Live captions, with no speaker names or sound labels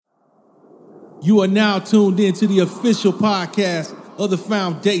You are now tuned in to the official podcast of the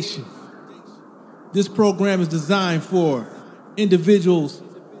Foundation. This program is designed for individuals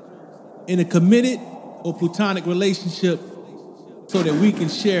in a committed or platonic relationship so that we can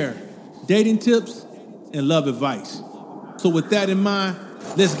share dating tips and love advice. So with that in mind,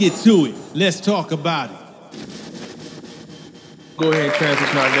 let's get to it. Let's talk about it. Go ahead and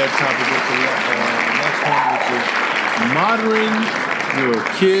transition out of that topic into the next one, which is monitoring your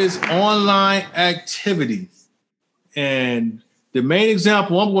kids' online activities. And the main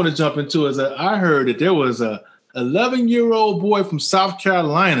example I'm going to jump into is that I heard that there was a 11-year-old boy from South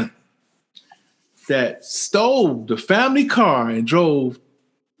Carolina that stole the family car and drove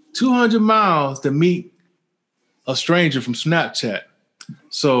 200 miles to meet a stranger from Snapchat.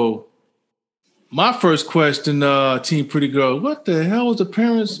 So my first question, Team Pretty Girl, what the hell was the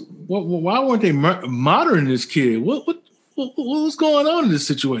parents? Why weren't they monitoring this kid? What was going on in this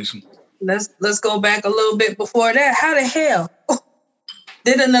situation? Let's go back a little bit before that. How the hell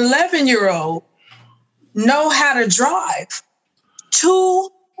did an 11-year-old know how to drive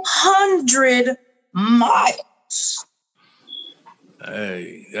 200 miles?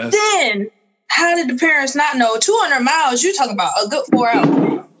 Hey, then how did the parents not know 200 miles? You talking about a good 4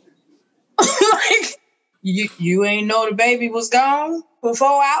 hours? Like you ain't know the baby was gone for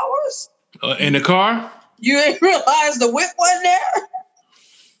 4 hours in the car. You ain't realize the whip wasn't there.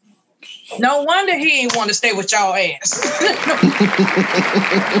 No wonder he ain't want to stay with y'all ass.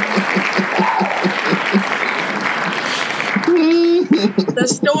 The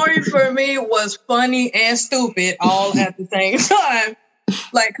story for me was funny and stupid all at the same time.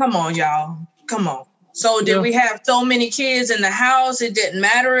 Like, come on, y'all. Come on. So did we have so many kids in the house? It didn't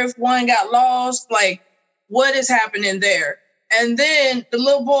matter if one got lost. Like, what is happening there? And then the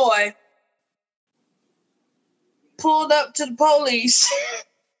little boy pulled up to the police.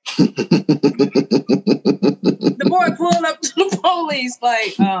 The boy pulled up to the police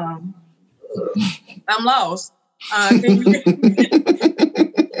like, I'm lost. Can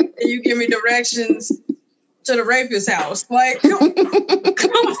you give me directions to the rapist's house? Like,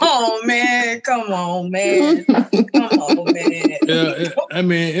 come on, man. Come on, man. Yeah, I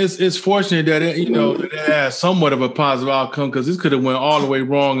mean, it's fortunate that it has somewhat of a positive outcome, because this could have went all the way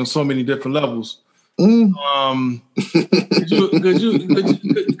wrong in so many different levels. Could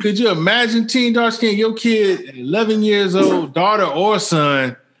you imagine, Teen Dark Skin, your kid, 11 years old, daughter or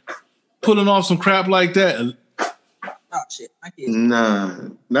son, pulling off some crap like that? Oh shit! Nah,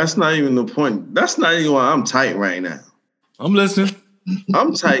 that's not even the point. That's not even why I'm tight right now. I'm listening.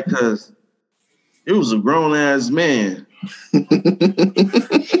 I'm tight because it was a grown ass man. You know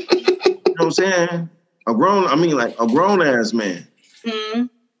what I'm saying? A grown ass man. Mm-hmm.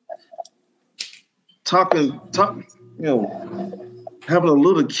 Talking, having a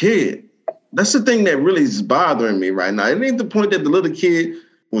little kid. That's the thing that really is bothering me right now. It ain't the point that the little kid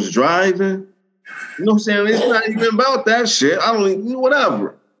was driving. You know what I'm saying? It's not even about that shit. I don't even,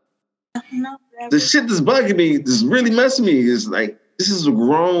 whatever. The shit that's bugging me, that's really messing me, is like, this is a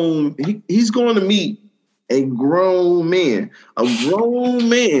grown, he's going to meet a grown man. A grown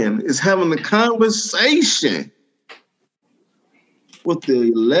man is having a conversation with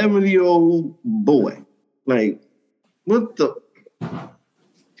the 11-year-old boy. Like, what the?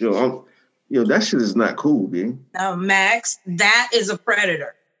 That shit is not cool, man. Now, Max, that is a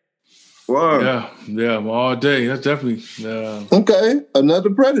predator. Wow. Yeah, all day. That's definitely. Okay,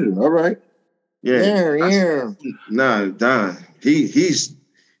 another predator. All right. Yeah. Nah, Don. He's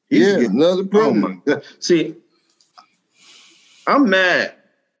another predator. Oh my God. See, I'm mad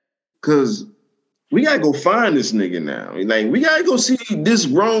because we gotta go find this nigga now. Like, we gotta go see this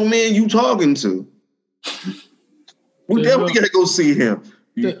grown man you talking to. We definitely gotta go see him.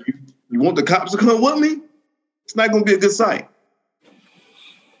 You want the cops to come with me? It's not gonna be a good sight.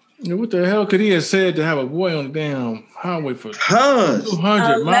 What the hell could he have said to have a boy on the damn highway for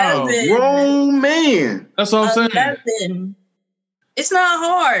 200 miles? Grown man. That's what I'm 11. saying. It's not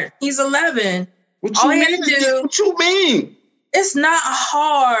hard. He's 11. What you mean? It's not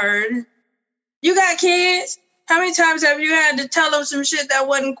hard. You got kids? How many times have you had to tell them some shit that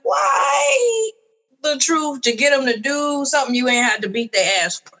wasn't quite the truth to get them to do something you ain't had to beat their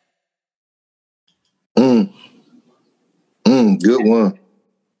ass for? Good one.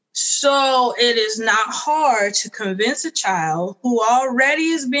 So it is not hard to convince a child who already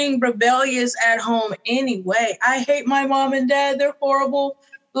is being rebellious at home anyway. I hate my mom and dad. They're horrible.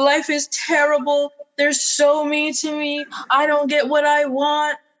 Life is terrible. They're so mean to me. I don't get what I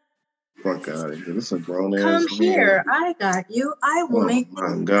want. Fuck out of here. This is a grown ass. Come here. I got you. I will make you.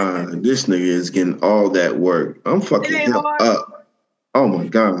 Oh my God. This nigga is getting all that work. I'm fucking him up. Oh my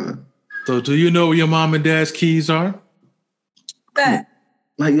God. So do you know where your mom and dad's keys are? That.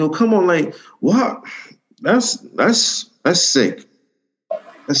 Like, yo, come on, like, what? That's sick.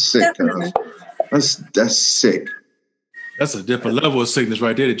 That's sick, guys. That's sick. That's a different level of sickness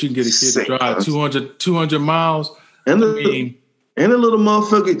right there that you can get a kid Sick, to drive guys. 200 miles. And I mean, and the little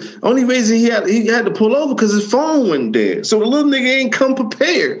motherfucker, only reason he had to pull over because his phone went dead. So the little nigga ain't come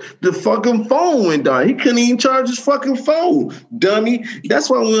prepared. The fucking phone went down. He couldn't even charge his fucking phone, dummy. That's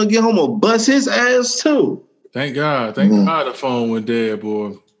why when we get home, I'll bust his ass too. thank God. Thank God the phone went dead,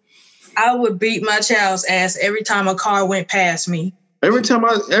 boy. I would beat my child's ass every time a car went past me. Every time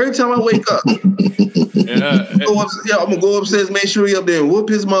I wake up, I'm gonna go upstairs, make sure he up there and whoop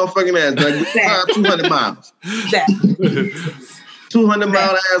his motherfucking ass. Like 200 miles. That. 200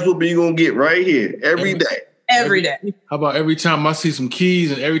 mile ass whooping you gonna get right here every day. Every day. How about every time I see some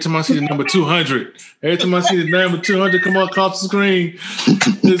keys and every time I see the number 200? Every time I see the number 200 come across the screen,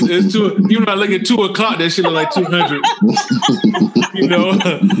 it's two. You know, I look at 2 o'clock, that shit look like 200. You know,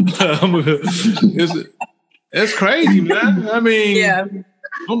 it's crazy, man. I mean, Yeah.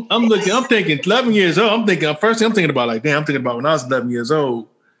 I'm thinking 11 years old. First thing I'm thinking about, like, damn, I'm thinking about when I was 11 years old.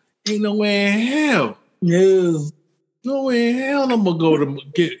 Ain't no way in hell. No way in hell I'm gonna go to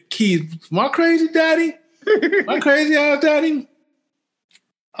get keys. My crazy daddy? My crazy ass daddy?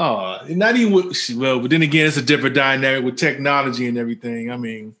 Oh, not even with, well, but then again, it's a different dynamic with technology and everything. I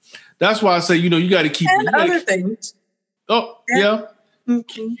mean, that's why I say, you know, you got to keep And other things. Oh, yeah.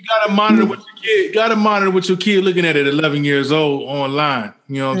 Mm-hmm. You gotta monitor what your kid. Gotta monitor what your kid looking at 11 years old online.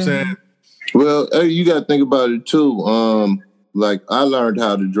 You know what I'm saying? Well, you got to think about it too. Like I learned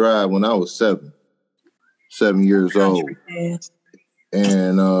how to drive when I was 7 years old,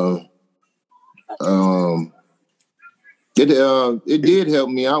 and it did help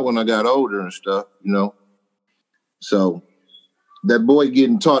me out when I got older and stuff. You know, so that boy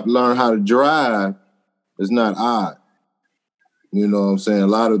getting taught to learn how to drive is not odd. You know what I'm saying? A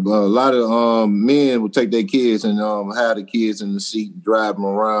lot of men would take their kids and have the kids in the seat and drive them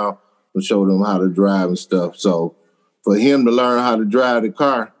around and show them how to drive and stuff. So for him to learn how to drive the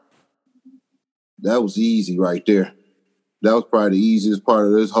car, that was easy right there. That was probably the easiest part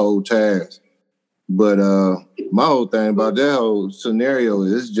of this whole task. But my whole thing about that whole scenario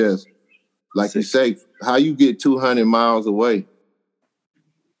is just, like you say, how you get 200 miles away.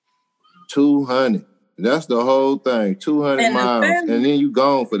 200. That's the whole thing. 200 miles, and then you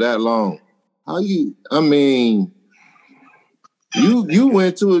gone for that long. How you? I mean, you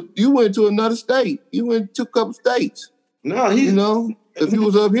went to another state. You went to a couple states. No, you know, if you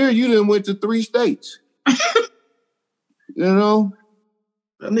was up here, you done went to 3 states. You know,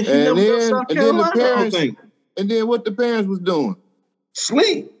 and then the parents, and then what the parents was doing?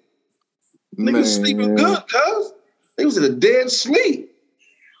 Sleep. Niggas sleeping good, cuz. They was in a dead sleep.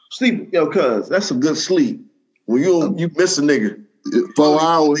 Sleep, yo, cuz, that's a good sleep. When you miss a nigga 4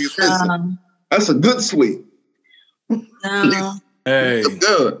 hours, that's a good sleep. No. Hey,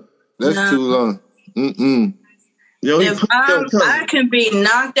 good. That's too long. Yo, if I can be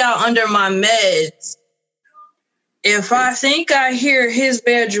knocked out under my meds, if I think I hear his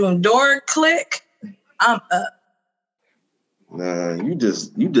bedroom door click, I'm up. Nah, you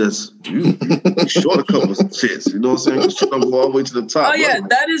short a couple of shits. You know what I'm saying? You short them all the way to the top. Oh yeah,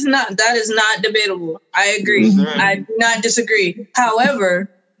 that is not debatable. I agree. I do not disagree. However,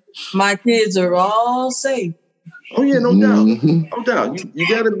 my kids are all safe. Oh yeah, no doubt, no doubt. You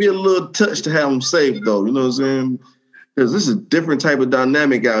got to be a little touched to have them safe, though. You know what I'm saying? Because this is a different type of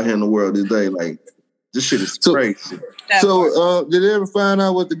dynamic out here in the world today. Like this shit is crazy. So, did they ever find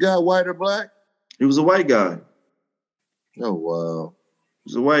out what the guy, white or black? He was a white guy. Oh wow, he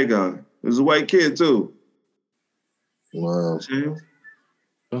was a white guy. He was a white kid too. Wow.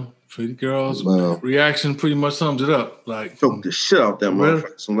 Well, Pretty Girl's reaction pretty much sums it up. Like, choked the shit out that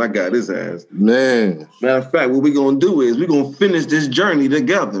motherfucker. So I got his ass. Man. Matter of fact, what we gonna do is we gonna finish this journey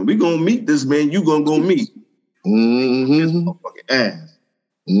together. We gonna meet this man. You gonna go meet his motherfucking ass.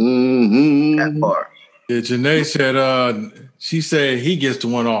 That part. Yeah, Janae said. She said he gets the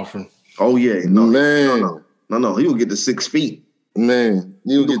one offering. Oh yeah, no, man. No. He will get the 6 feet. Man,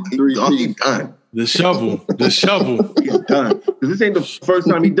 he'll get the 3 feet. He's done. The shovel. He's done. Because this ain't the first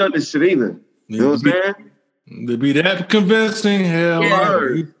time he done this shit either. You know what I'm saying? To be that convincing, hell,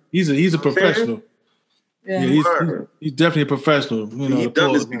 he's a professional. Yeah, he's definitely a professional. You know, he's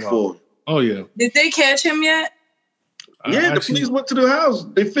done this before. Oh yeah. Did they catch him yet? Yeah, the police went to the house.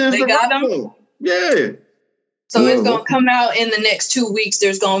 They finished the got him. Yeah. So it's gonna come out in the next 2 weeks.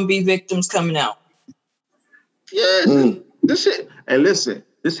 There's gonna be victims coming out. Yeah, this shit. And listen,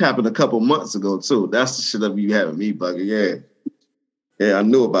 this happened a couple months ago too. That's the shit that you having me bugging. Yeah, Yeah, I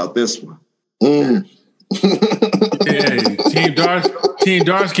knew about this one. Hey, Team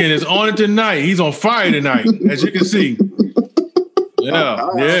Darskin is on it tonight. He's on fire tonight, as you can see. Yeah.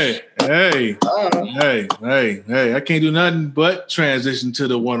 Hey. I can't do nothing but transition to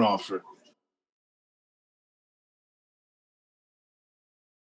the one offer.